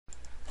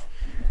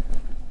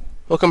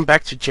Welcome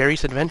back to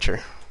Jerry's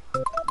Adventure.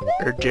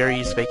 Or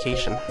Jerry's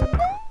Vacation.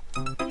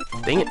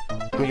 Dang it.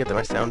 Let me get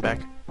my sound back.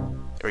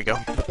 There we go.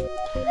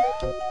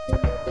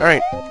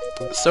 Alright.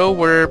 So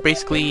we're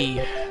basically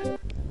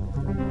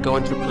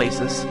going through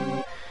places.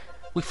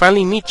 We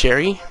finally meet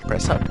Jerry.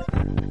 Press up.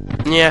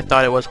 Yeah, I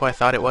thought it was who I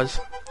thought it was.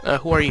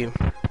 Who are you?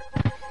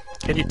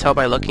 Can't you tell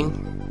by looking?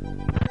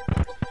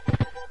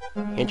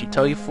 Can't you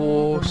tell, you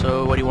fool?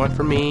 So what do you want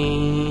from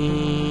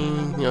me?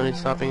 You know,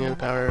 stopping the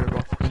power of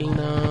Waffle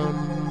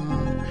Kingdom.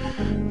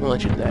 We'll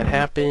let that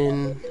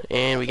happen.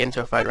 And we get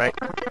into a fight, right?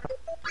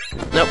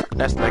 Nope,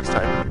 that's next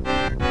time.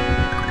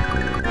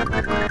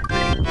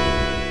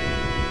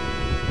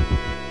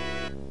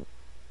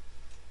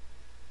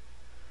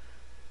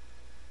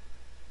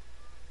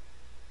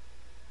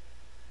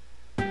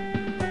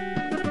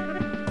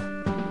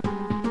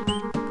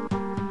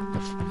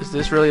 Is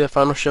this really the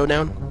final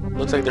showdown?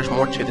 Looks like there's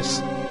more to this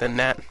than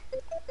that.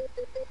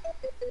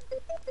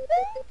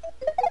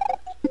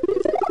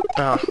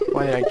 Ah,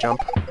 why did I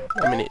jump?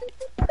 I'm an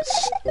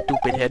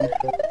stupid head.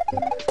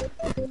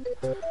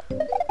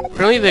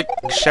 Really, the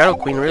Shadow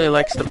Queen really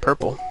likes the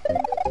purple.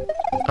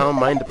 I don't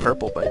mind the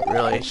purple, but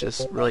really, it's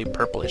just really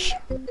purplish.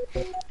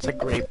 It's like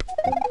grape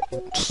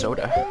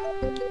soda.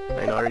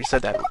 I know I already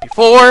said that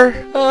before.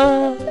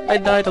 I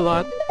died a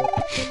lot.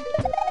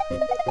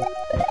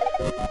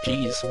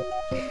 Jeez.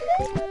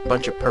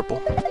 Bunch of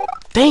purple.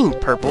 Dang,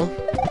 purple.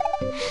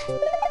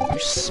 You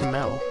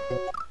smell.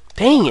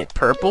 Dang it,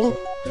 purple.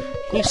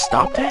 Can you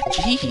stop that?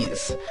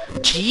 Jeez.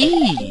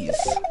 Jeez.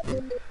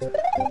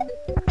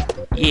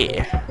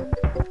 Yeah.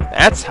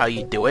 That's how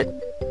you do it.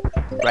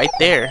 Right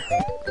there.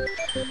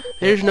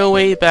 There's no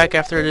way back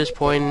after this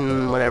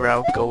point. Whatever,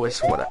 I'll go with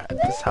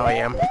this is how I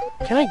am.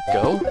 Can I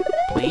go?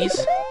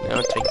 Please?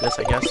 I'll take this,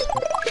 I guess.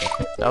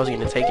 I was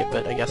gonna take it,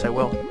 but I guess I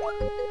will.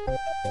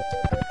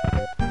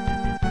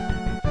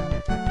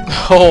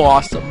 Oh,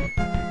 awesome.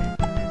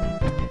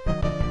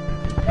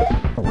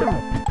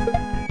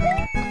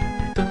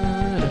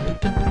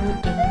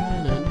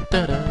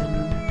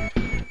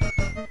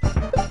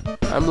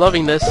 I'm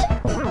loving this.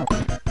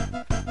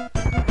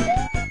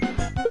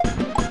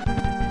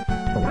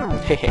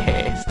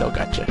 Hehehe, still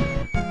gotcha.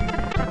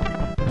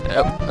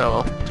 Oh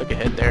well, took a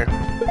hit there.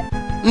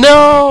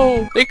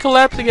 No! They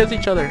collapsed against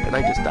each other, and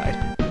I just died.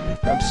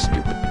 I'm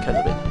stupid because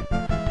of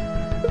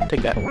it.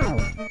 Take that.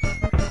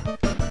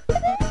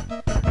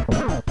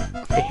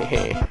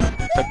 Hehehe,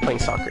 it's like playing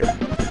soccer.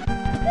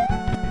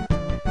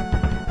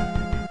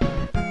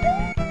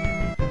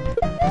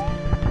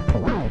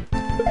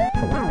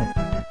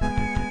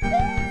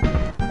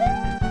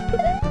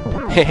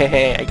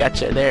 Hehehe, I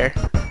gotcha there.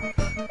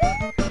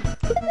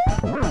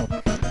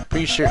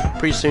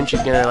 Pretty soon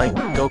she's gonna like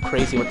go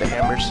crazy with the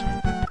hammers.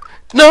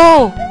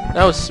 No!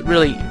 That was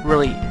really,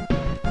 really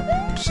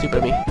stupid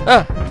of me.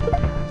 Ah!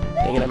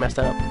 Dang it, I messed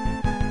that up.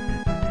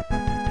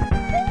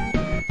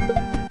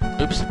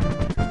 Oops.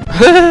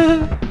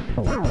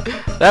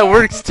 That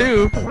works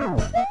too.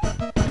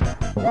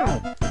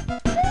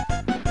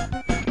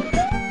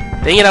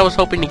 Dang it, I was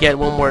hoping to get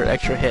one more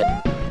extra hit.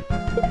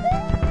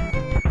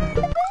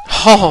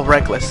 Oh,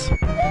 reckless.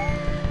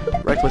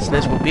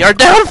 Recklessness will be our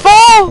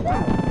downfall!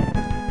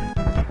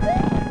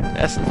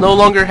 That's no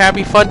longer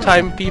happy fun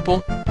time, people.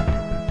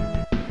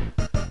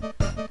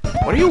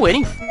 What are you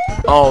waiting for?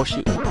 Oh,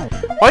 shoot.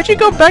 Why'd you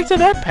go back to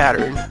that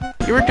pattern?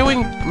 You were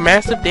doing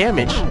massive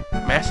damage.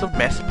 Massive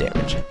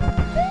damage.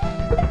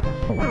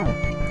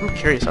 I'm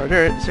curious,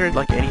 is there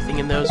like anything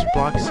in those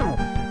blocks?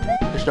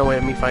 There's no way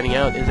of me finding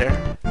out, is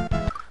there?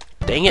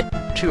 Dang it,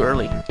 too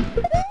early.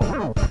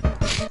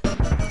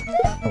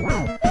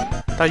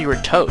 Thought you were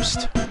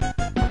toast.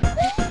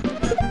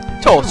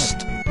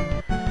 Toast!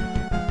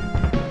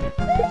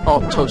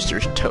 All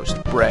toasters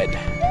toast bread.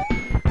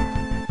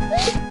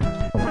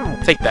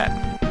 Take that.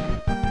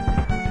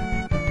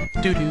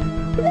 Doo-doo.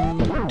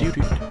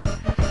 Doo-doo.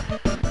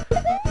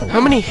 How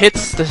many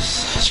hits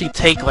does she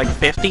take? Like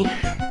 50?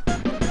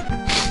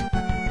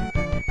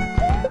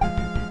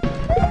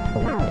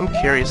 I'm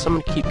curious. I'm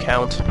gonna keep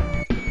count.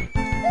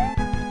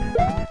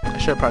 I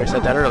should have probably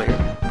said that earlier.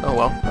 Oh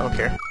well, I don't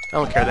care. I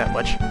don't care that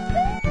much.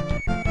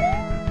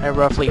 I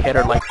roughly hit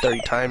her like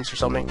 30 times or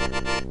something.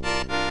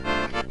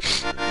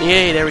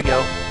 Yay, there we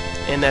go.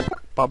 And that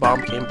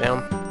bomb came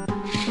down.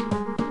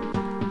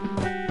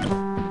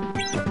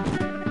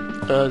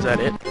 Is that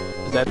it?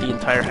 Is that the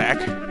entire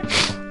hack?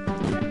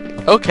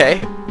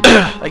 Okay.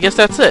 I guess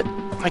that's it.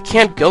 I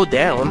can't go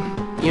down,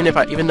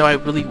 even though I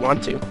really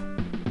want to.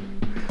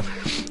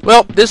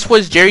 Well, this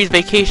was Jerry's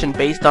Vacation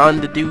based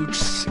on the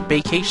dude's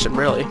vacation,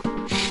 really.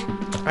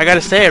 I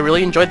gotta say, I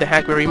really enjoyed the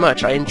hack very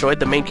much. I enjoyed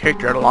the main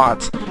character a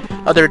lot.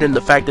 Other than the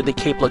fact that the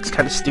cape looks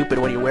kind of stupid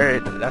when you wear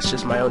it, that's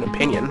just my own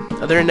opinion.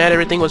 Other than that,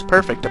 everything was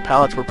perfect. The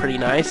palettes were pretty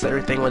nice,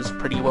 everything was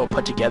pretty well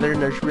put together,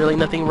 and there's really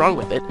nothing wrong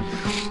with it.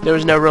 There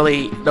was no real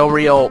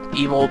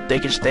evil,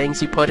 dickish things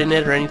he put in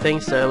it or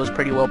anything, so it was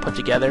pretty well put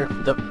together.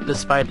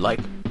 Despite, like,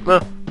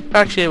 well,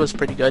 actually it was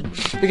pretty good.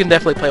 You can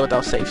definitely play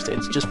without save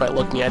states just by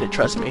looking at it,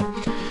 trust me.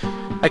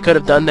 I could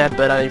have done that,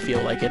 but I didn't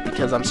feel like it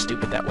because I'm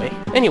stupid that way.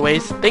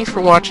 Anyways, thanks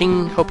for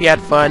watching. Hope you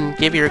had fun.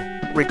 Give your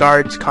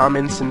regards,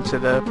 comments, and to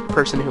the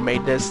person who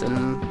made this,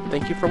 and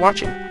thank you for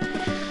watching.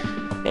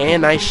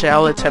 And I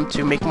shall attempt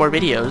to make more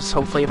videos,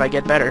 hopefully if I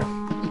get better.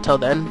 Until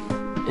then,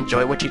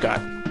 enjoy what you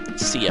got.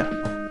 See ya.